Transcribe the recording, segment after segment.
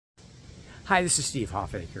Hi, this is Steve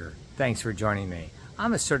Hoffacker. Thanks for joining me.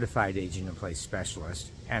 I'm a certified aging in place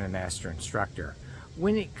specialist and a master instructor.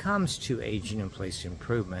 When it comes to aging in place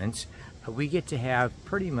improvements, we get to have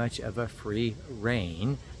pretty much of a free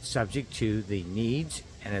rein subject to the needs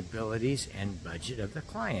and abilities and budget of the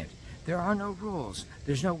client. There are no rules.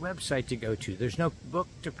 There's no website to go to. There's no book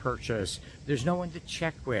to purchase. There's no one to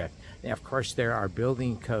check with. Now, of course, there are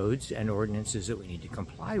building codes and ordinances that we need to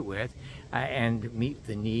comply with and meet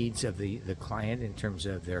the needs of the client in terms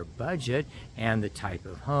of their budget and the type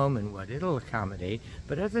of home and what it'll accommodate.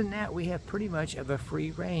 But other than that, we have pretty much of a free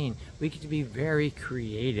rein. We get to be very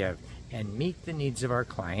creative and meet the needs of our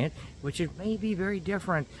client, which it may be very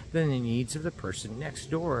different than the needs of the person next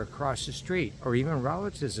door, across the street, or even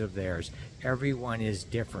relatives of theirs. Everyone is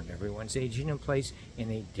different. Everyone's aging in place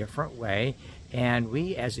in a different way, and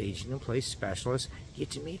we as aging in place specialists get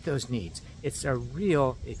to meet those needs. It's a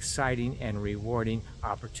real exciting and rewarding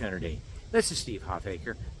opportunity. This is Steve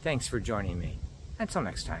Hoffacker. Thanks for joining me. Until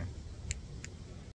next time.